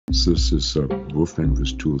This is Wolfgang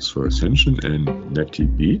with Tools for Ascension and Natty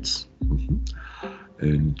Beatts.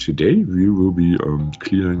 And today we will be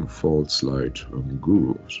clearing false light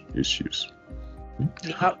guru issues.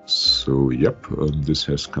 Yep. So, this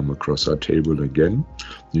has come across our table again.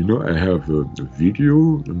 I have a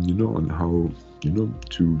video, on how,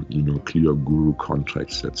 to, clear guru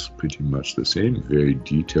contracts. That's pretty much the same, very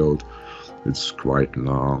detailed. It's quite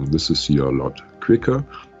long. This is here a lot quicker,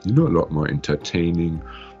 a lot more entertaining,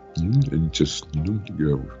 and just,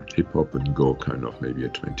 hip hop and go kind of maybe a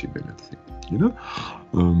 20-minute thing,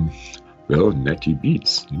 Well, Natty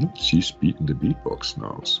Beatts, she's beaten the beatbox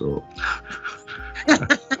now, so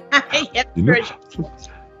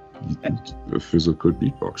a physical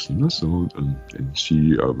beatbox, so and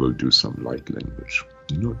she will do some light language,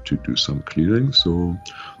 to do some clearing. So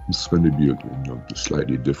it's going to be a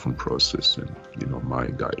slightly different process than my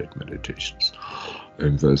guided meditations.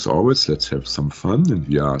 And as always, let's have some fun. And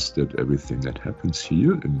we ask that everything that happens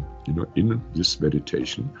here in this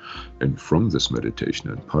meditation and from this meditation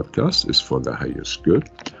and podcast is for the highest good,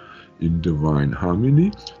 in divine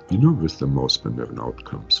harmony, with the most benevolent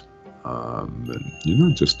outcomes.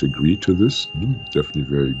 And, just agree to this. Definitely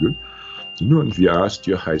very good. And we asked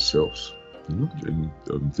your high selves, and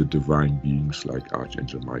the divine beings like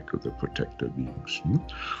Archangel Michael, the protector beings,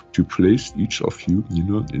 to place each of you,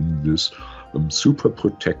 in this super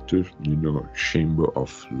protective, chamber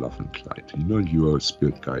of love and light. Your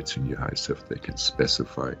spirit guides in your high self, they can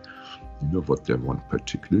specify, what they want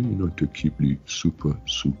particularly, to keep you super,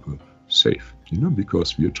 super safe,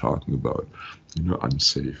 because we are talking about,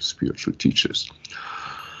 unsafe spiritual teachers.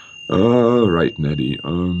 All right, Natty,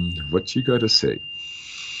 what you got to say?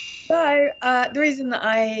 So the reason that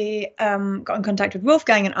I got in contact with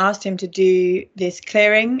Wolfgang and asked him to do this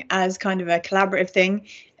clearing as kind of a collaborative thing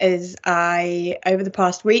is over the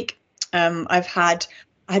past week, I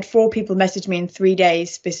had 4 people message me in 3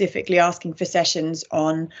 days specifically asking for sessions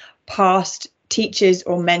on past teachers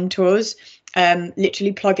or mentors,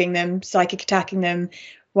 literally plugging them, psychic attacking them.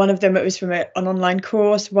 One of them, it was from an online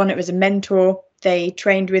course. One, it was a mentor they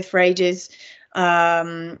trained with for ages.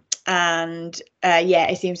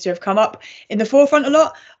 It seems to have come up in the forefront a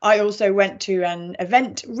lot. I also went to an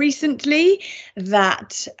event recently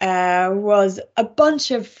that was a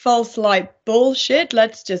bunch of false light bullshit.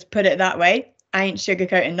 Let's just put it that way. I ain't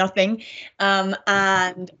sugarcoating nothing.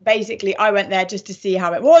 And basically I went there just to see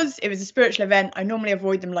how it was. It was a spiritual event. I normally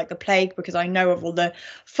avoid them like the plague because I know of all the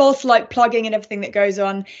false light plugging and everything that goes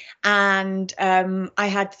on. And I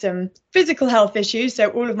had some physical health issues. So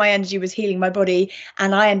all of my energy was healing my body.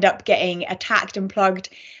 And I ended up getting attacked and plugged.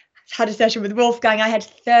 Had a session with Wolfgang. I had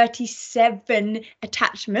 37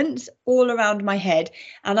 attachments all around my head,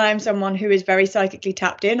 and I'm someone who is very psychically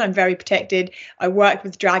tapped in. I'm very protected. I work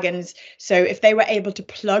with dragons, so if they were able to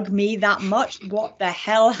plug me that much, what the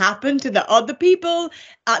hell happened to the other people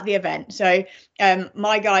at the event? So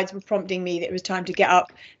my guides were prompting me that it was time to get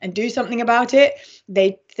up and do something about it.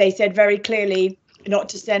 They said very clearly not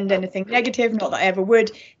to send anything negative, not that I ever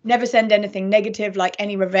would. Never send anything negative, like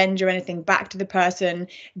any revenge or anything, back to the person.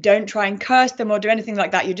 Don't try and curse them or do anything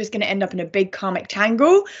like that. You're just going to end up in a big karmic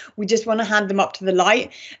tangle. We just want to hand them up to the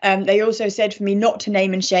light. They also said for me not to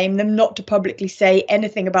name and shame them, not to publicly say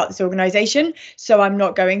anything about this organization. So I'm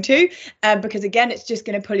not going to, because again, it's just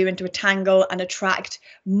going to pull you into a tangle and attract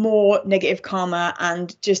more negative karma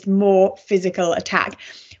and just more physical attack.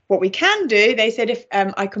 What we can do, they said, if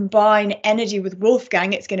I combine energy with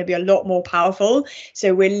Wolfgang, it's going to be a lot more powerful.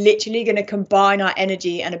 So we're literally going to combine our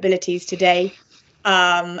energy and abilities today.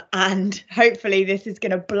 And hopefully this is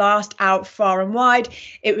going to blast out far and wide.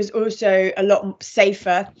 It was also a lot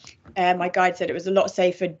safer. My guide said it was a lot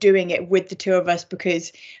safer doing it with the 2 of us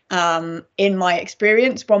because in my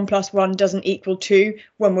experience, 1 + 1 doesn't equal 2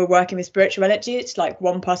 when we're working with spiritual energy. It's like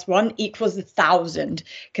 1 + 1 equals 1,000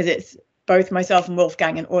 because it's both myself and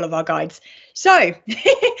Wolfgang and all of our guides. So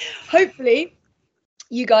hopefully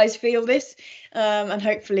you guys feel this and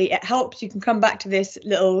hopefully it helps. You can come back to this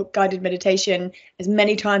little guided meditation as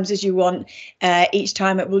many times as you want. Each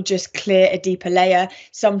time it will just clear a deeper layer,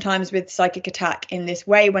 sometimes with psychic attack in this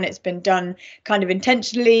way when it's been done kind of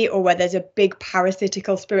intentionally or where there's a big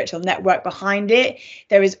parasitical spiritual network behind it.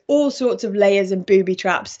 There is all sorts of layers and booby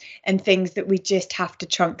traps and things that we just have to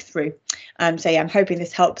chunk through. I'm hoping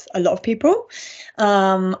this helps a lot of people.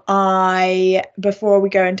 Before we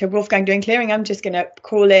go into Wolfgang doing clearing, I'm just going to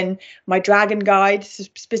call in my dragon guides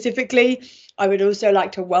specifically. I would also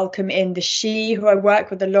like to welcome in the she, who I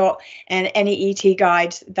work with a lot, and any ET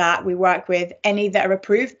guides that we work with, any that are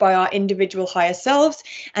approved by our individual higher selves,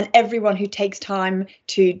 and everyone who takes time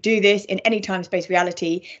to do this in any time-space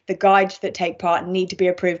reality. The guides that take part need to be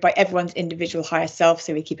approved by everyone's individual higher self,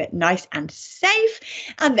 so we keep it nice and safe,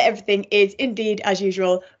 and that everything is indeed, as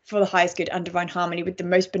usual, for the highest good and divine harmony with the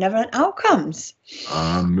most benevolent outcomes.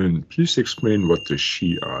 Amen. Please explain what the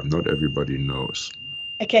she are. Not everybody knows.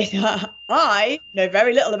 Okay, so I know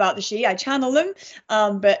very little about the she. I channel them,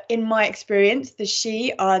 but in my experience, the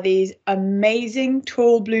she are these amazing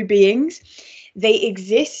tall blue beings. They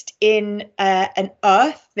exist in an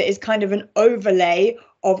earth that is kind of an overlay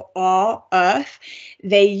of our earth.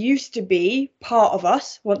 They used to be part of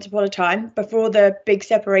us once upon a time, before the big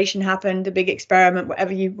separation happened, the big experiment,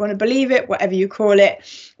 whatever you want to believe it, whatever you call it.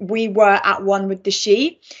 We were at one with the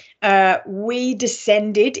she. We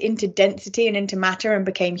descended into density and into matter and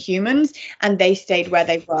became humans, and they stayed where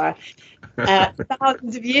they were.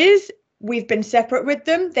 Thousands of years, we've been separate with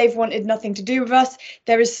them. They've wanted nothing to do with us.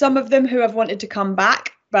 There is some of them who have wanted to come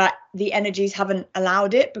back, but the energies haven't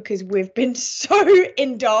allowed it because we've been so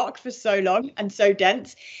in dark for so long and so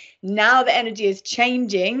dense. Now the energy is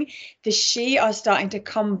changing. The she are starting to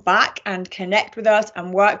come back and connect with us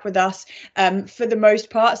and work with us. For the most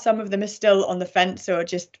part, some of them are still on the fence or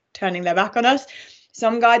just turning their back on us.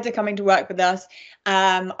 Some guides are coming to work with us.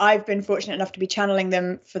 I've been fortunate enough to be channeling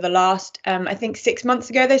them for the last, I think 6 months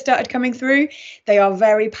ago, they started coming through. They are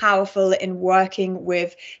very powerful in working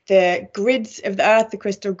with the grids of the earth, the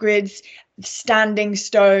crystal grids, standing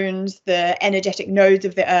stones, the energetic nodes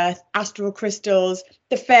of the earth, astral crystals,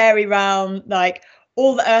 the fairy realm, like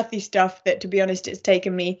all the earthy stuff that, to be honest, it's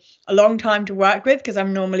taken me a long time to work with because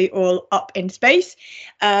I'm normally all up in space.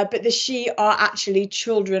 But the she are actually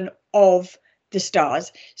children of the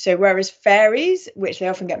stars. So whereas fairies, which they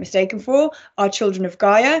often get mistaken for, are children of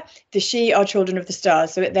Gaia, the she are children of the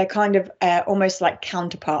stars. So they're kind of almost like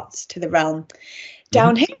counterparts to the realm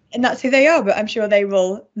down here, and that's who they are. But I'm sure they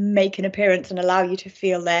will make an appearance and allow you to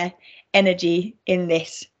feel their energy in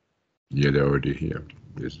this. Yeah, they're already here.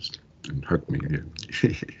 And hug me here.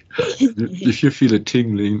 If you feel a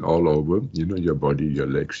tingling all over, your body, your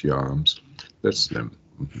legs, your arms, that's them.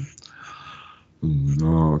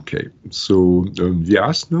 Okay, so we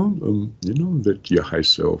ask now, that your high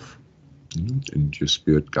self, and your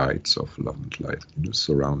spirit guides of love and light,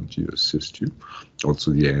 surround you, assist you.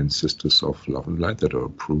 Also the ancestors of love and light that are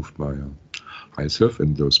approved by our high self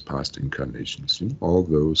in those past incarnations. All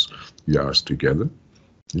those we ask together,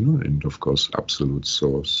 and of course Absolute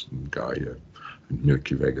Source and Gaia and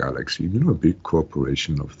Milky Way Galaxy, a big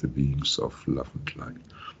corporation of the beings of love and light.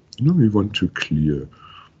 We want to clear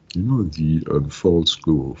the false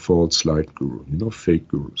guru, false light guru, fake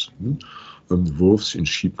gurus, wolves in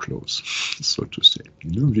sheep clothes, so to say.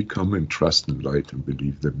 We come and trust in light and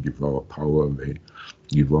believe them, give our power away,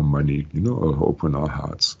 give our money, or open our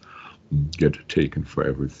hearts, get taken for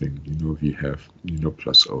everything, we have,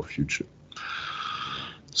 plus our future.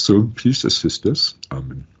 So please assist us.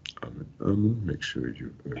 Amen. Amen. Amen. Make sure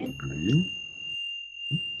you agree.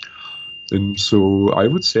 And so I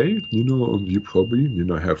would say, you probably,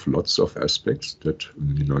 have lots of aspects that,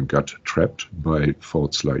 got trapped by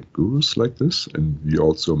false light gurus like this. And we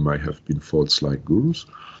also might have been false light gurus,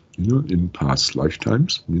 in past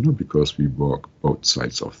lifetimes, because we walk both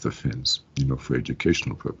sides of the fence, for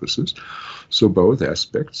educational purposes. So both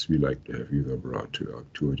aspects we like to have either brought to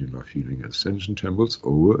our healing ascension temples,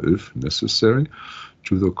 or if necessary,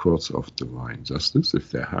 to the courts of divine justice,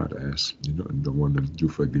 if they're hard ass, and don't want to do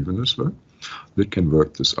forgiveness work, they can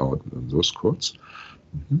work this out in those courts.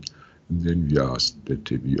 And then we ask that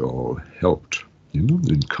they be all helped,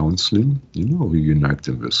 in counseling, reunite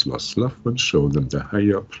them with lost loved ones, show them the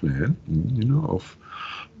higher plan, of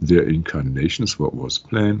their incarnations, what was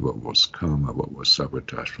planned, what was karma, what was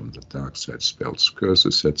sabotage from the dark side, spells,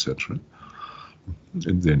 curses, etc.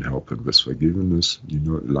 And then help them with forgiveness,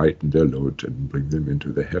 lighten their load and bring them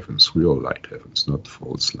into the heavens, real light heavens, not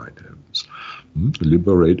false light heavens.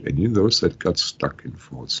 Liberate any of those that got stuck in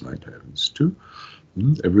false light heavens too.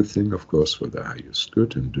 Everything, of course, for the highest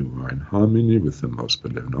good and divine harmony with the most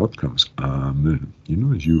benevolent outcomes. Amen.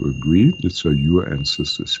 You agree, it's for your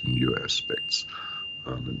ancestors in your aspects.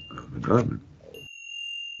 Amen, amen, amen.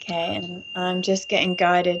 Okay, and I'm just getting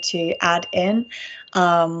guided to add in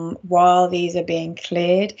while these are being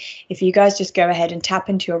cleared. If you guys just go ahead and tap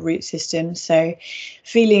into your root system, so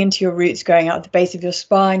feeling into your roots going out the base of your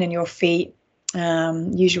spine and your feet,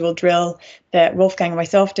 usual drill that Wolfgang and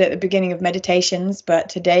myself did at the beginning of meditations, but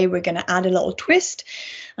today we're going to add a little twist.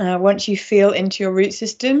 Once you feel into your root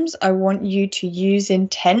systems, I want you to use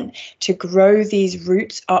intent to grow these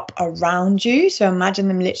roots up around you. So imagine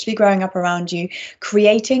them literally growing up around you,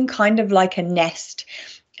 creating kind of like a nest.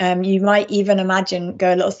 You might even imagine,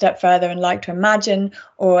 go a little step further and like to imagine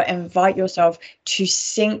or invite yourself to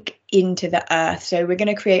sink into the earth. So we're going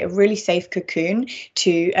to create a really safe cocoon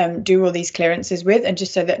to do all these clearances with, and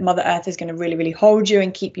just so that Mother Earth is going to really, really hold you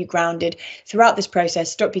and keep you grounded throughout this process,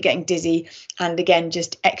 stop you getting dizzy. And again,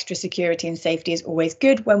 just extra security and safety is always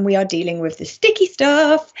good when we are dealing with the sticky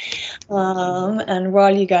stuff. And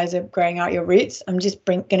while you guys are growing out your roots, I'm just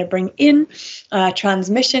going to bring in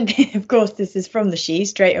transmission. Of course, this is from the she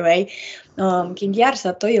straight away.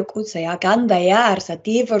 Kingyarsa toyok utsayak andayarsa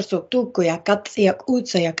tiversok tukuyak katsiak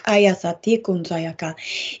utsayak ayasa tikunsayaka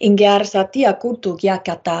ingyarsa tiakutuk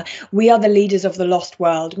yakata. We are the leaders of the lost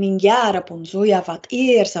world. Mingyara punsuyavat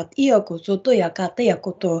irsat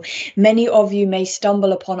iokusotoyakateakoto. Many of you may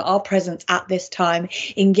stumble upon our presence at this time.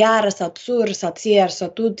 Ingyarasat sursat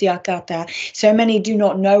siersat utiakata. So many do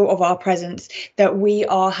not know of our presence that we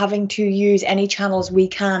are having to use any channels we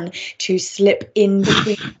can to slip in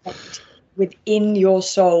between within your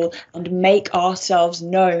soul and make ourselves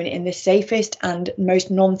known in the safest and most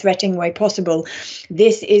non-threatening way possible.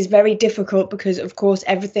 This is very difficult because, of course,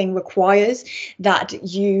 everything requires that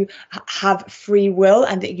you have free will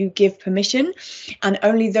and that you give permission. And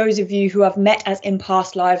only those of you who have met us in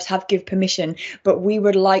past lives have give permission. But we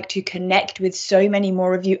would like to connect with so many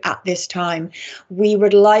more of you at this time. We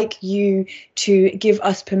would like you to give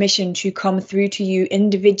us permission to come through to you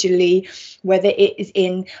individually, whether it is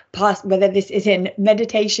in past, whether this is in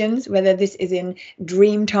meditations, whether this is in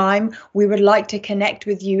dream time. We would like to connect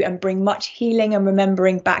with you and bring much healing and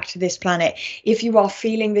remembering back to this planet. If you are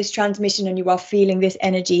feeling this transmission and you are feeling this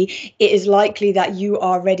energy, it is likely that you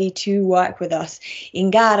are ready to work with us.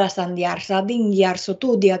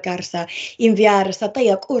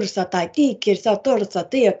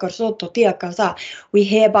 We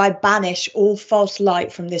hereby banish all false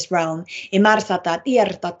light from this realm.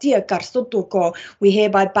 We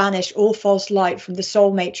hereby banish all false light from the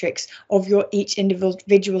soul matrix of your each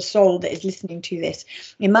individual soul that is listening to this.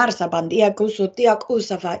 We banish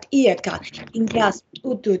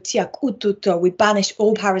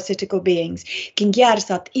all parasitical beings.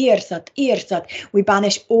 We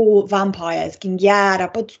banish all vampires.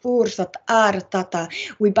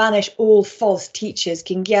 We banish all false teachers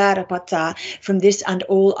from this and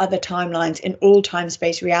all other timelines in all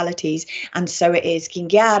time-space realities. And so it is.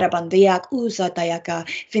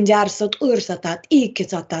 Finjarsat ursatat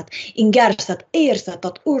ikisatat ingarsat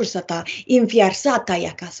ersatat ursata infiarsata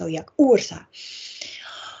yakasoyak ursa.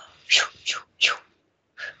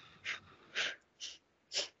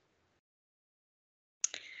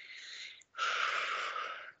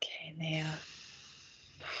 Okay, they are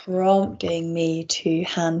prompting me to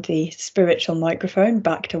hand the spiritual microphone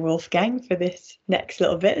back to Wolfgang for this next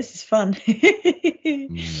little bit. This is fun. Okay.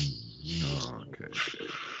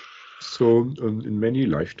 So in many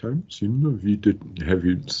lifetimes, we did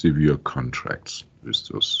heavy, severe contracts with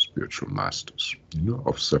those spiritual masters,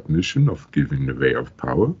 of submission, of giving away of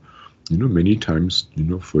power, many times,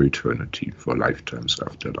 for eternity, for lifetimes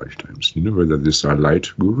after lifetimes, whether these are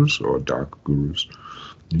light gurus or dark gurus.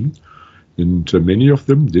 And many of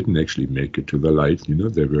them didn't actually make it to the light,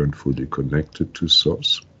 they weren't fully connected to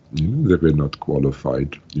source. They were not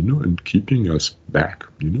qualified, and keeping us back,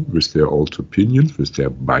 with their old opinions, with their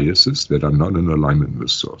biases that are not in alignment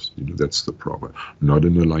with source. That's the problem. Not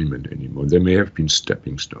in alignment anymore. There may have been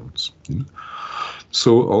stepping stones.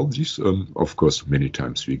 So all these, of course, many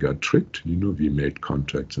times we got tricked. We made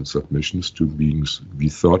contracts and submissions to beings we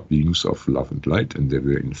thought beings of love and light, and they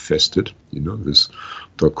were infested, with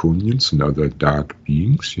draconians and other dark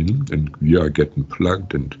beings, and we are getting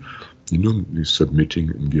plugged and submitting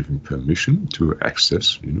and giving permission to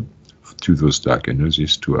access, to those dark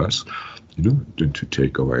energies to us, and to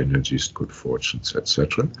take our energies, good fortunes,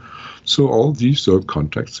 etc. So all these are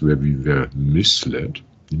contacts where we were misled,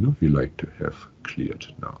 we like to have cleared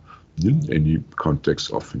now. Any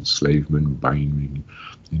context of enslavement, binding,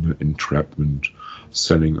 entrapment,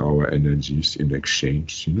 selling our energies in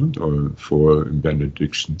exchange, or for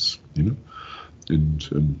benedictions,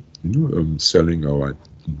 and selling our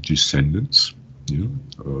descendants,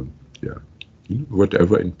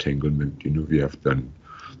 whatever entanglement, we have done,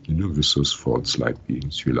 with those false light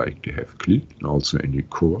beings we like to have cleared, and also any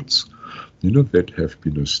cords, that have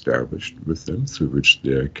been established with them through which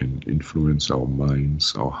they can influence our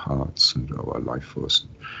minds, our hearts, and our life force,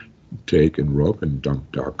 take and rob and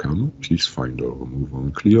dump dark karma. Please find or remove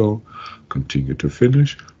or clear. Continue to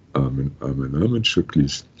finish. Amen, amen, amen.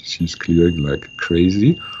 She's clearing like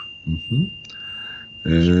crazy.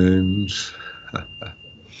 And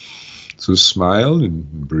so smile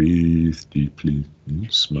and breathe deeply.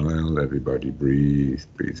 Smile, everybody. Breathe,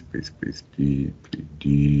 breathe, breathe, breathe deeply,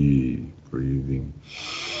 deep breathing.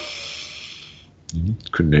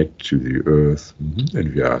 Connect to the earth.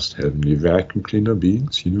 And we asked heavenly vacuum cleaner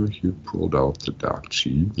beings, you pulled out the dark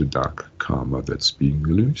chi, the dark karma that's being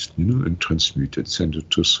released, and transmuted, send it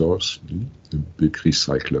to source, the big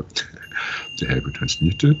recycler to help it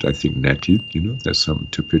transmuted. I think Natty, there's something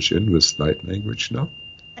to pitch in with light language now.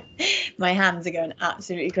 My hands are going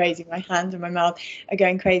absolutely crazy. My hands and my mouth are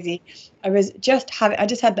going crazy. I just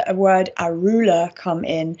had a word arula come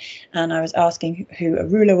in, and I was asking who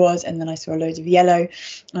arula was, and then I saw loads of yellow,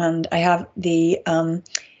 and I have the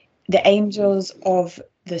angels of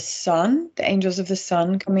the sun,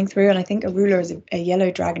 coming through, and I think arula is a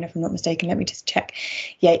yellow dragon, if I'm not mistaken. Let me just check.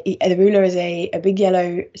 Yeah, arula is a big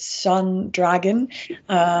yellow sun dragon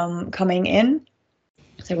coming in.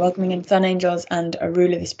 So welcoming in sun angels and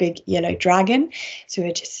arula, this big yellow dragon. So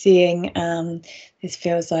we're just seeing, this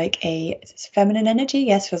feels like it's feminine energy.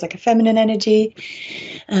 Yes, feels like a feminine energy.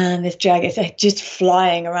 And this dragon is just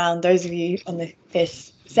flying around. Those of you on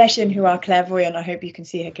this session who are clairvoyant, I hope you can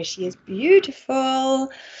see her because she is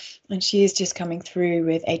beautiful. And she is just coming through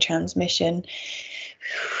with a transmission.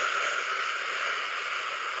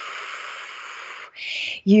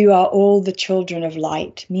 You are all the children of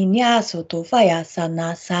light. Minya soto faya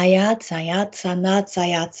sana sayat sayat sanat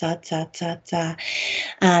sayat sat sat sat sat.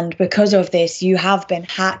 And because of this, you have been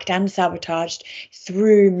hacked and sabotaged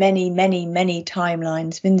through many, many, many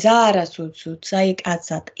timelines.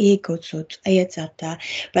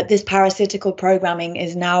 But this parasitical programming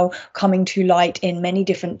is now coming to light in many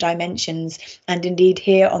different dimensions, and indeed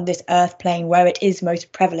here on this earth plane where it is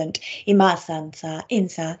most prevalent. Imasansa,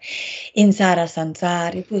 insa, insara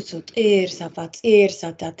sansar, ipusut, irsapat,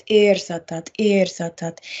 irsatat, irsatat,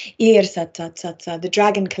 irsatat, irsatat, satsa. The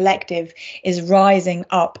Dragon Collective is rising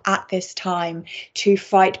up at this time to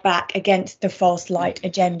fight back against the false light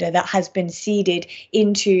agenda that has been seeded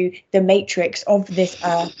into the matrix of this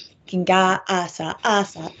earth. Kinga asa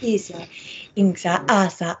asa isa insa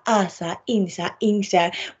asa asa insa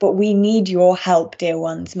insa. But we need your help, dear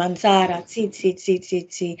ones. Mansara tsit tsit tsit tsit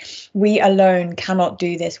tsit. We alone cannot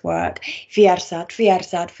do this work. Fiarsat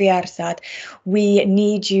fiarsat fiarsat. We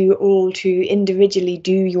need you all to individually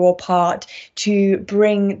do your part to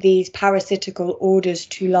bring these parasitical orders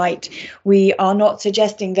to light. We are not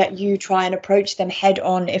suggesting that you try and approach them head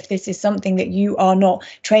on if this is something that you are not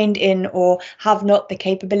trained in or have not the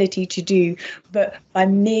capability to do, but by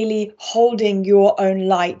merely holding your own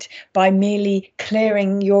light, by merely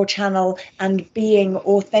clearing your channel and being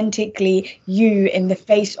authentically you in the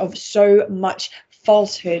face of so much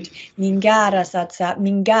falsehood. Mingara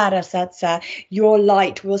satsa, your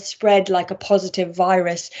light will spread like a positive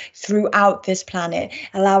virus throughout this planet,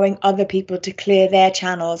 allowing other people to clear their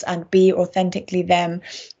channels and be authentically them,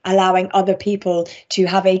 allowing other people to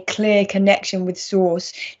have a clear connection with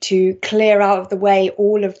source, to clear out of the way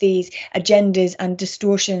all of these agendas and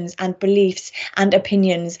distortions and beliefs and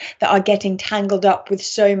opinions that are getting tangled up with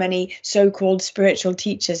so many so-called spiritual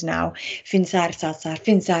teachers now.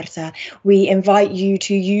 Finsarsa. We invite you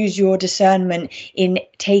to use your discernment in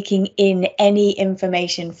taking in any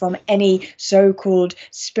information from any so-called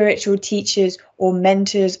spiritual teachers or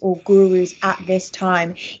mentors or gurus at this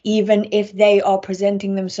time, even if they are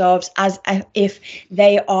presenting themselves as if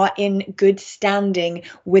they are in good standing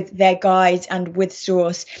with their guides and with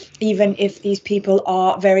source, even if these people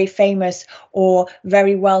are very famous or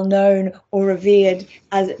very well known or revered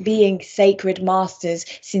as being sacred masters.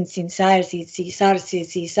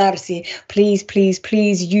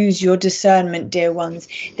 Please use your discernment, dear ones.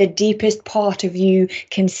 The deepest part of you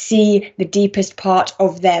can see the deepest part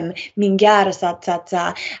of them.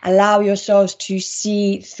 Allow yourselves to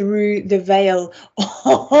see through the veil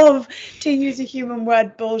of, to use a human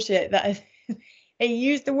word, bullshit. That I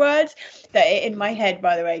use the words that are in my head,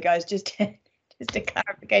 by the way, guys, just a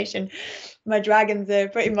clarification. My dragons are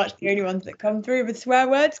pretty much the only ones that come through with swear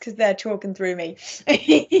words because they're talking through me.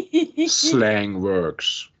 Slang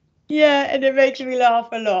works. Yeah, and it makes me laugh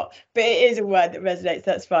a lot. But it is a word that resonates.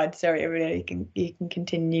 That's fine. Sorry, Aurelia, you can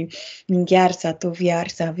continue. Vingyarsa to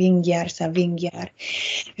vyarsa, vingyarsa, vingyar.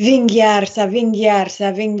 Vingyarsa,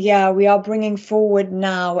 vingyarsa, vingyar. We are bringing forward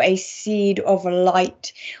now a seed of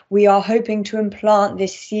light. We are hoping to implant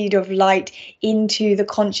this seed of light into the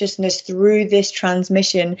consciousness through this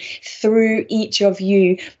transmission, through each of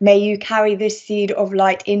you. May you carry this seed of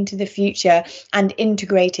light into the future and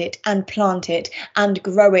integrate it and plant it and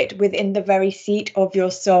grow it within the very seat of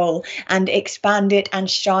your soul and expand it and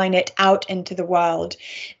shine it out into the world.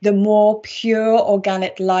 The more pure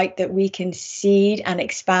organic light that we can seed and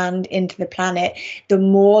expand into the planet, the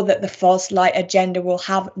more that the false light agenda will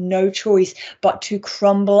have no choice but to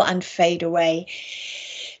crumble and fade away.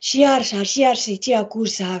 Shiarsa, shiarsi,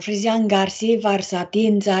 chiakursa, friziangarsi, varsa,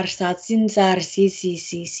 tinzarsa, zinzarsi,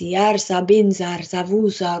 si, arsa, binzarsa,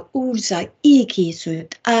 vusa, ursa,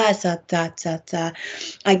 ikisut, asa, ta.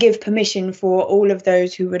 I give permission for all of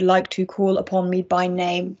those who would like to call upon me by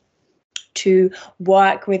name to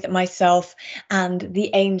work with myself and the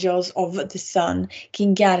angels of the sun.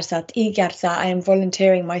 Kingarsat, igarsa, I am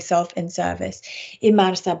volunteering myself in service.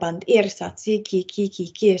 Imarsa band irsat, ziki, kiki,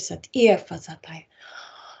 kirsat, irfasatai.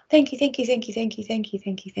 Thank you.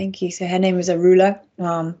 So her name is Arula.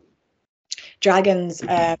 Dragons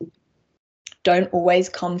don't always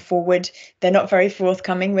come forward. They're not very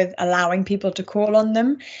forthcoming with allowing people to call on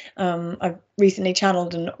them. I've recently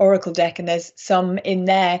channeled an oracle deck, and there's some in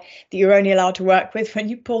there that you're only allowed to work with when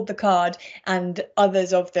you pulled the card, and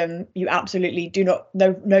others of them you absolutely do not,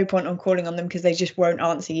 no point on calling on them because they just won't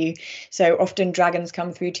answer you. So often dragons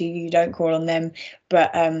come through to you, you don't call on them,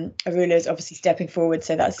 but Arula is obviously stepping forward,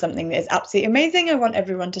 so that's something that is absolutely amazing. I want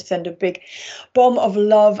everyone to send a big bomb of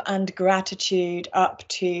love and gratitude up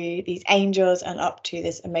to these angels and up to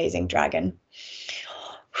this amazing dragon.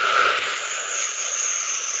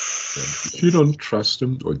 If you don't trust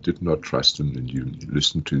them or did not trust them, and you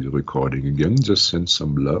listen to the recording again, just send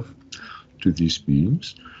some love to these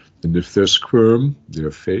beings. And if they're squirm,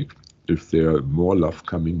 they're fake. If there's more love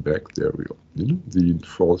coming back, they're real. You know, the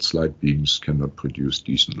false light beings cannot produce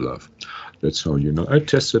decent love. That's how, you know, I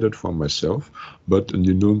tested it for myself, but, and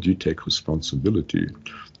you know, you take responsibility,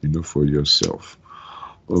 you know, for yourself.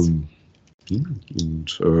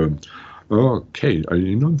 Okay,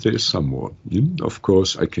 you know, there's some more. You know, of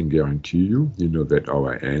course, I can guarantee you, you know, that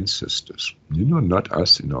our ancestors, you know, not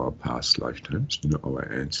us in our past lifetimes, you know, our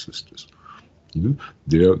ancestors, you know,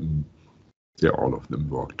 they're all of them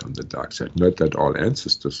walked on the dark side. Not that all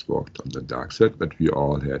ancestors walked on the dark side, but we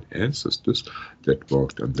all had ancestors that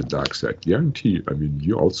walked on the dark side. Guarantee, I mean,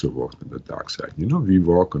 you also walked on the dark side. You know, we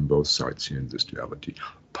walk on both sides here in this reality.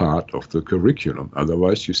 Part of the curriculum.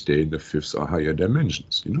 Otherwise, you stay in the fifth or higher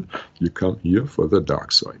dimensions. You know, you come here for the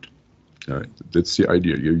dark side. That's the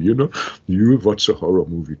idea. You know, you watch a horror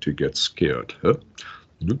movie to get scared. Huh?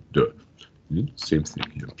 You know, same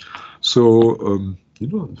thing here. So, you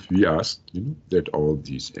know, we asked, you know, that all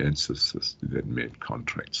these ancestors that made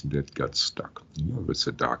contracts that got stuck, you know, with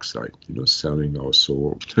the dark side, you know, selling our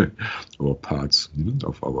soul or parts, you know,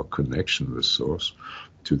 of our connection with source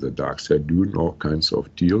to the dark side, doing all kinds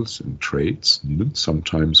of deals and trades, you know,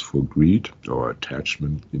 sometimes for greed or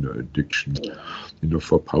attachment, you know, addiction, you know,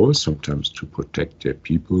 for power, sometimes to protect their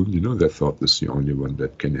people, you know, they thought this is the only one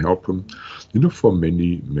that can help them, you know, for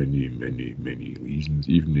many reasons,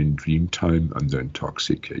 even in dream time, under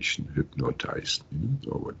intoxication, hypnotized, you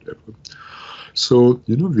know, or whatever. So,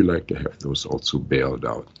 you know, we like to have those also bailed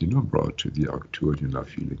out, you know, brought to the Arcturian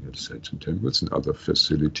Healing and Ascension temples and other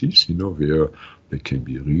facilities, you know, where they can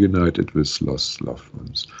be reunited with lost loved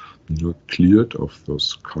ones, you know, cleared of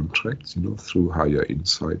those contracts, you know, through higher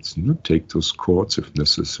insights, you know, take those courts, if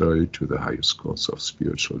necessary, to the highest courts of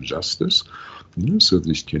spiritual justice, you know, so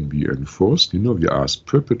this can be enforced. You know, we ask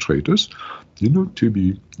perpetrators, you know, to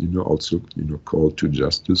be, you know, also, you know, called to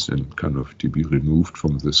justice and kind of to be removed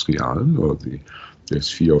from this realm, or their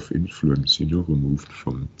sphere of influence, you know, removed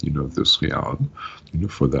from, you know, this realm, you know,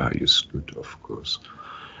 for the highest good, of course.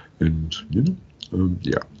 And, you know,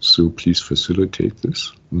 yeah, so please facilitate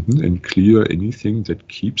this and clear anything that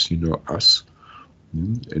keeps, you know, us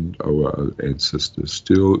and our ancestors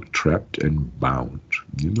still trapped and bound,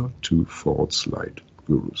 you know, to false light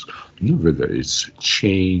gurus. You know, whether it's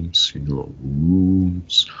chains, you know,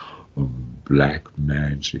 runes, black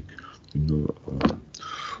magic, you know,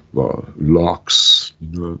 locks,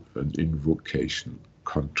 you know, an invocation,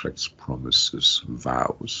 contracts, promises,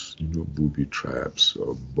 vows, you know, booby traps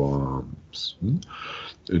or bombs,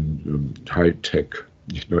 and high-tech,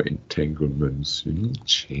 entanglements,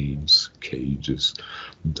 chains, cages,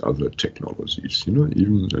 and other technologies,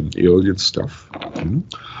 even alien stuff,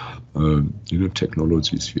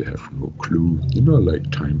 technologies we have no clue,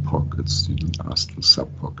 like time pockets, astral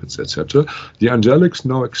sub-pockets, etc. The angelics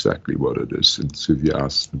know exactly what it is, and so we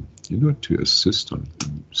ask them, to assist and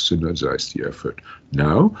synergize the effort.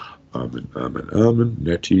 Now, Amen, Amen, Amen.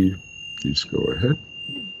 Natty, please go ahead.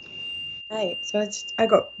 Right, so I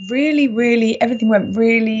got really, everything went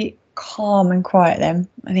really calm and quiet then.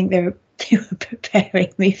 I think they were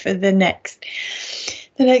preparing me for the next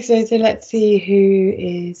episode. So let's see who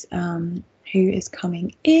is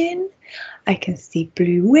coming in. I can see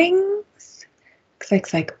blue wings.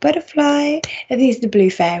 Looks like a butterfly. Are these the blue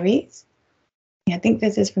fairies? I think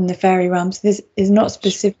this is from the fairy realm. So this is not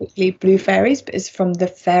specifically blue fairies, but it's from the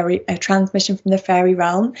transmission from the fairy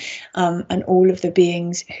realm, and all of the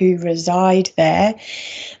beings who reside there.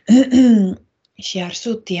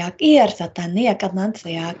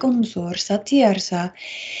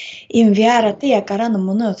 Inviara tia karana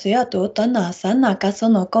monosia to tana sana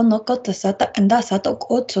kasono kono kota sata anda sato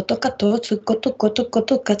otso to kato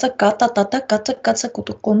koto kata kata tata kata kata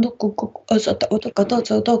koto kondo kuku osata oto kato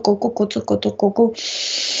soto koku koto koku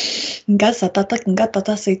ngasa tata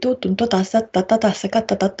ngata seto tunto tasa tata tasa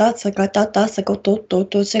kata tata sakata tasa koto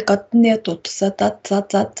to sekatne to sata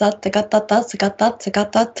tata tata kata sakata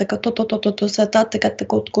sakata sakato to sata kata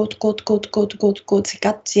kot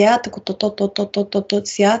sikatia to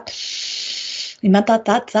siat Imata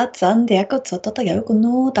tat sandia ko tata ya ko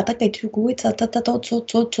no tata ke chuku tata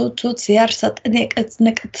to siar sat nek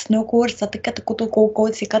no kor sat kat ko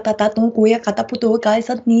sikata tat no ko ya kata puto kai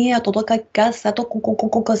sat ni to ka sat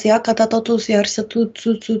ko sia kata to siar sat tu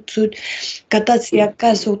kata sia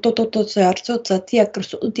ka so to siar so tia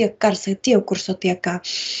kurso tia karse tia kurso tia ka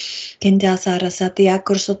kenda sara satia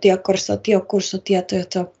kurso tia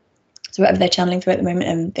to. So whatever they're channeling through at the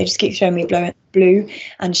moment, they just keep showing me blue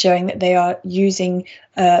and showing that they are using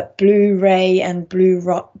Blu-ray and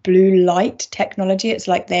blue light technology. It's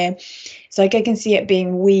like I can see it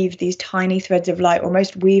being weaved, these tiny threads of light,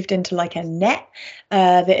 almost weaved into like a net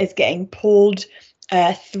that is getting pulled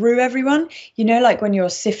through everyone. Like when you're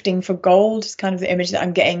sifting for gold, it's kind of the image that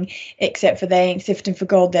I'm getting, except for they ain't sifting for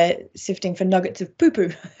gold, they're sifting for nuggets of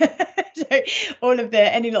poo-poo. So all of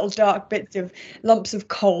any little dark bits of lumps of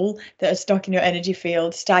coal that are stuck in your energy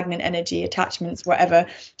field, stagnant energy, attachments, whatever,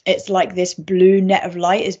 it's like this blue net of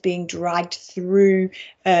light is being dragged through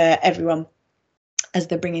everyone. As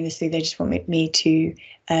they're bringing this through, they just want me to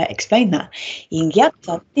explain that.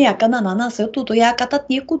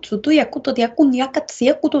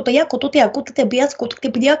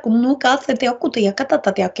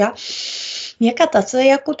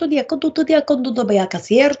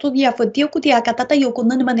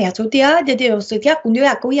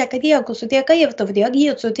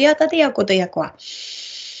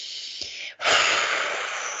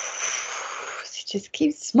 Just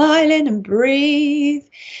keep smiling and breathe.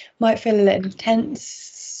 Might feel a little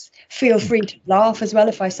intense. Feel free to laugh as well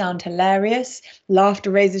if I sound hilarious.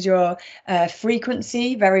 Laughter raises your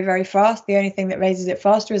frequency very, very fast. The only thing that raises it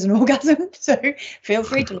faster is an orgasm. So feel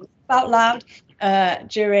free to laugh out loud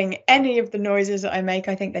during any of the noises that I make.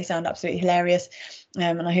 I think they sound absolutely hilarious.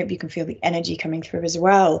 And I hope you can feel the energy coming through as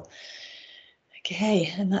well.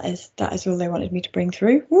 Okay, and that is all they wanted me to bring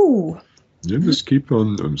through. Ooh. Yeah, just keep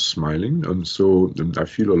on smiling. So I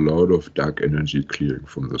feel a lot of dark energy clearing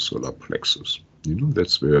from the solar plexus.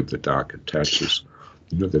 That's where the dark attaches.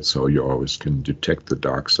 That's how you always can detect the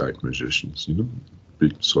dark side magicians.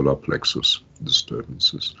 Big solar plexus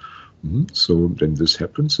disturbances. So when this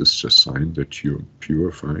happens, it's just a sign that you're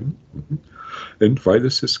purifying. And while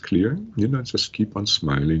this is clearing, just keep on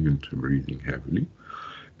smiling and breathing heavily.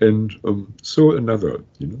 And so another,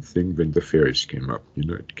 thing when the fairies came up,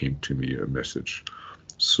 it came to me a message.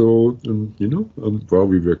 So, while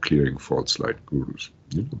we were clearing false light gurus,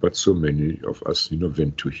 but so many of us,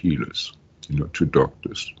 went to healers, to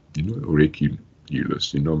doctors, Reiki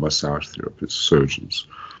healers, massage therapists, surgeons,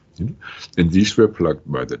 and these were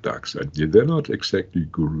plugged by the dark side. They're not exactly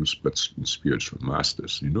gurus, but spiritual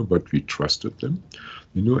masters, but we trusted them,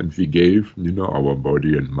 and we gave, our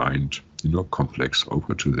body and mind, complex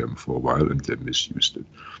over to them for a while, and they misused it,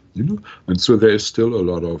 and so there is still a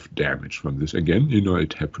lot of damage from this. Again,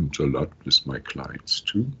 it happened a lot with my clients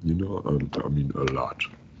too, I mean a lot,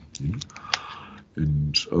 and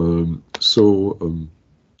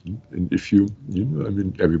and if you,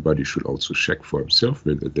 everybody should also check for himself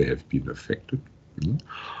whether they have been affected.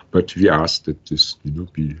 But we ask that this,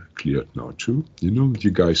 be cleared now too.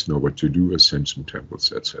 You guys know what to do, ascension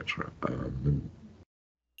temples, etc.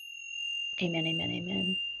 Amen, amen,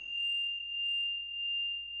 amen.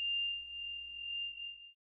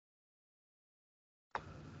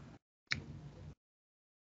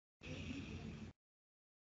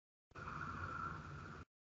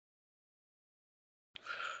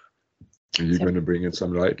 Are you going to bring in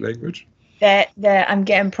some light language? I'm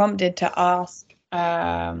getting prompted to ask,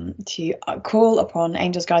 to call upon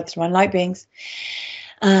angels, guides, divine light beings,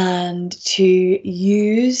 and to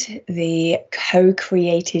use the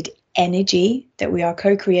co-created energy that we are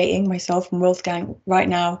co-creating, myself and Wolfgang right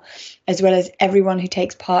now, as well as everyone who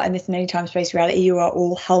takes part in this in any time space reality. You are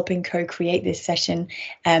all helping co-create this session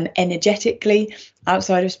energetically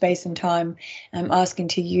outside of space and time. I'm asking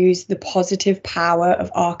to use the positive power of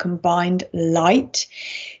our combined light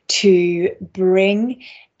to bring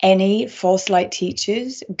any false light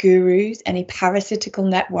teachers, gurus, any parasitical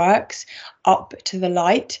networks up to the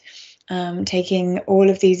light, taking all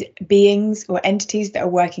of these beings or entities that are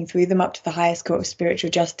working through them up to the highest court of spiritual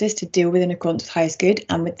justice to deal with in accordance with highest good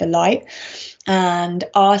and with the light, and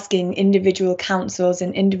asking individual councils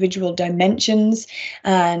and individual dimensions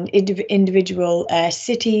and individual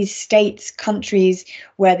cities, states, countries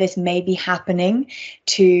where this may be happening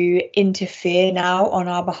to interfere now on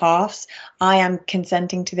our behalves. I am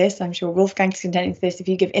consenting to this. I'm sure Wolfgang is consenting to this. If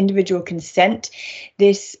you give individual consent,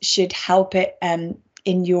 this should help it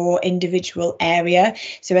in your individual area.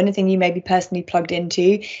 So anything you may be personally plugged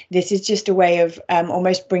into, this is just a way of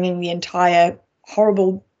almost bringing the entire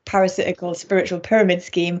horrible parasitical spiritual pyramid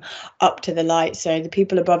scheme up to the light. So the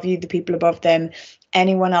people above you, the people above them,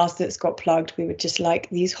 anyone else that's got plugged, we would just like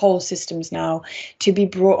these whole systems now to be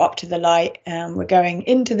brought up to the light. We're going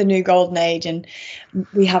into the new golden age and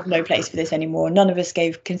we have no place for this anymore. None of us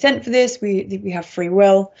gave consent for this. We have free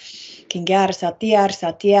will. So we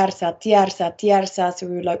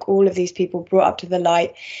would like all of these people brought up to the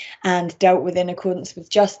light and dealt with in accordance with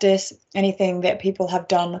justice. Anything that people have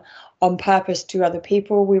done on purpose to other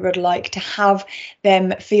people, we would like to have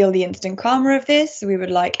them feel the instant karma of this. We would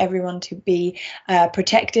like everyone to be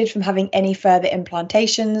protected from having any further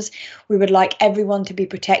implantations. We would like everyone to be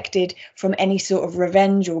protected from any sort of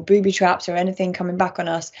revenge or booby traps or anything coming back on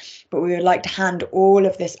us. But we would like to hand all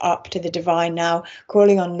of this up to the divine now,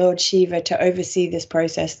 calling on Lord Shiva to oversee this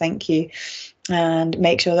process. Thank you. And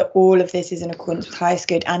make sure that all of this is in accordance with highest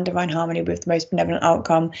good and divine harmony with the most benevolent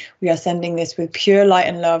outcome. We are sending this with pure light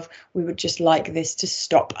and love. We would just like this to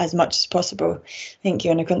stop as much as possible. Thank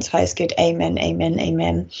you. In accordance with highest good. Amen, amen,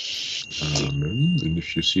 amen. Amen. And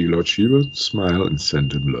if you see Lord Shiva, smile and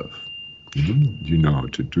send him love. You know how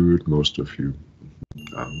to do it, most of you.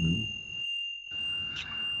 Amen.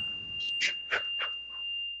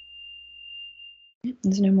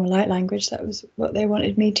 There's no more light language. That was what they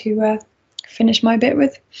wanted me to finish my bit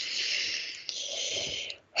with.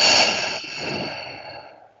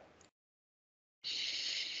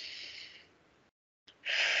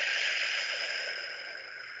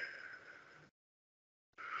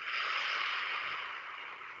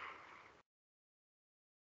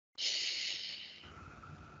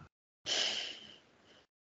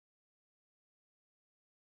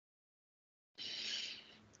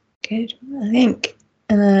 Good. I think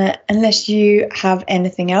unless you have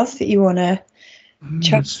anything else that you want to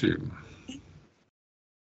check. Let's see.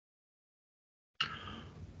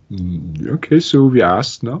 Okay, so we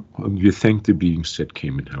asked now. We thank the beings that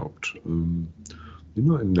came and helped. And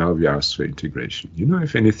now we ask for integration.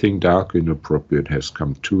 If anything dark, inappropriate has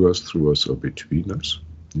come to us, through us, or between us,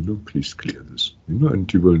 please clear this.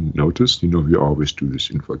 And you will notice, we always do this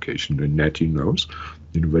invocation. And Natty knows,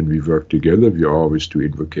 when we work together, we always do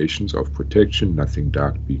invocations of protection, nothing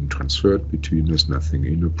dark being transferred between us, nothing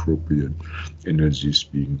inappropriate energies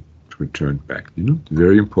being returned back.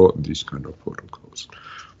 Very important, these kind of protocols.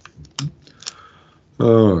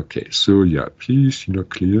 Okay, so yeah, please,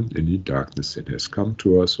 clear any darkness that has come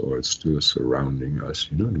to us or is still surrounding us,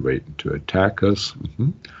 and waiting to attack us.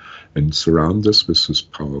 And surround us with this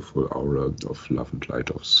powerful aura of love and light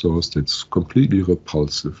of source that's completely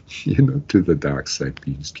repulsive, to the dark side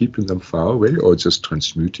beings, keeping them far away or just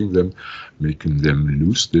transmuting them, making them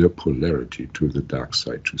lose their polarity to the dark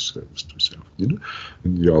side, to service to self, And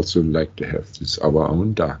we also like to have this, our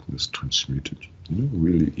own darkness transmuted,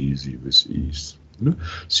 really easy, with ease.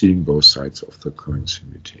 Seeing both sides of the coin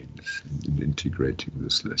simultaneously and integrating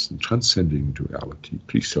this lesson, transcending duality.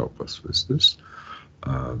 Please help us with this.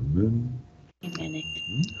 Amen. Amen.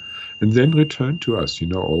 And then return to us,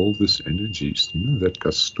 all these energies, that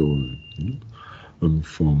got stolen,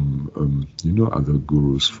 from, other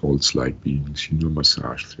gurus, false light beings,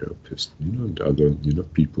 massage therapists, and other,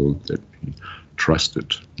 people that we trusted,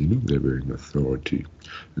 they were in authority,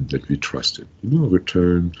 and that we trusted,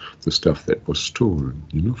 return the stuff that was stolen,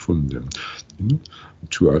 from them,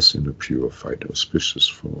 to us in a purified, auspicious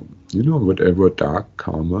form. Whatever dark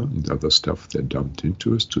karma and other stuff that dumped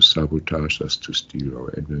into us to sabotage us, to steal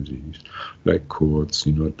our energies, like cords,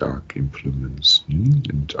 dark implements,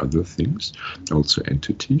 and other things, also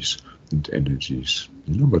entities and energies,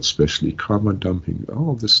 but especially karma dumping,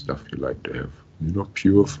 all this stuff you like to have,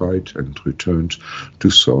 purified and returned to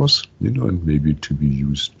source, and maybe to be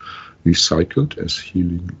used, recycled as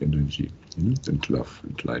healing energy, and love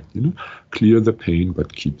and light, clear the pain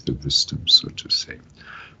but keep the wisdom, so to say.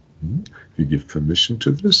 We give permission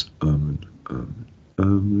to this. Amen. Amen.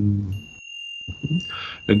 Amen.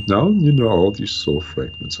 And now, all these soul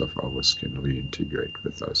fragments of ours can reintegrate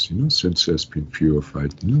with us, since it has been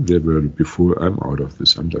purified. They were before I'm out of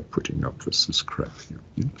this, I'm not putting up with this crap here.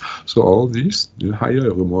 So all these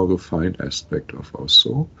higher, more refined aspect of our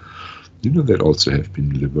soul, that also have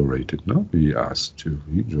been liberated. Now we ask to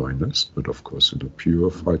rejoin us, but of course in a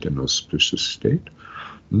purified and auspicious state.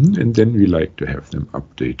 And then we like to have them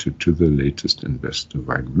updated to the latest and best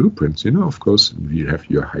divine blueprints. Of course, we have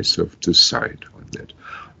your high self decide on that.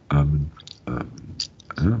 Amen. Amen.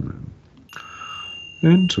 Amen.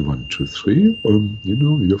 And 1, 2, 3.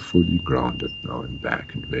 You're fully grounded now and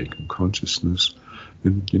back in vacant consciousness,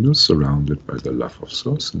 and surrounded by the love of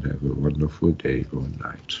Source, and have a wonderful day or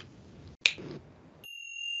night.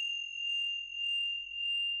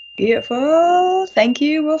 Beautiful. Thank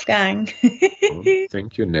you, Wolfgang.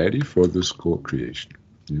 Thank you, Natty, for this co-creation.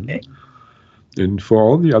 And for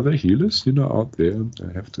all the other healers, out there,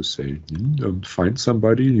 I have to say, find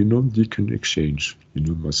somebody, you can exchange,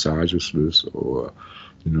 massages with, or,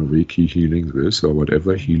 Reiki healing with, or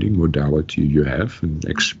whatever healing modality you have, and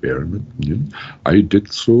experiment. I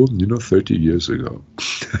did so, 30 years ago.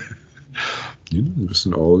 With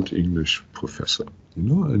an old English professor,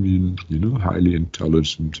 highly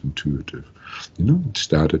intelligent, intuitive,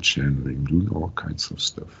 started channeling, doing all kinds of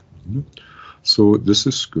stuff, So this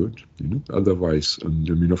is good, otherwise,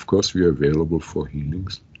 of course, we are available for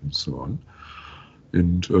healings and so on.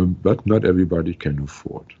 And, but not everybody can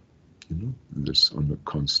afford, this on a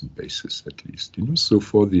constant basis, at least, So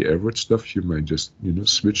for the average stuff, you might just,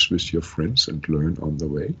 switch with your friends and learn on the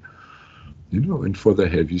way. And for the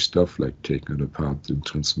heavy stuff, like taking it apart in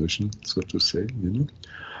transmission, so to say,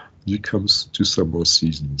 you comes to some more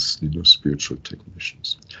seasoned, spiritual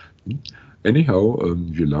technicians. Anyhow,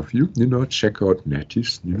 we love you. Check out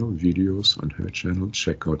Natty's, videos on her channel.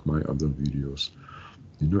 Check out my other videos.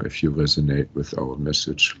 If you resonate with our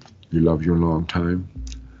message. We love you a long time.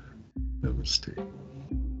 Namaste.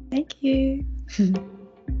 Thank you.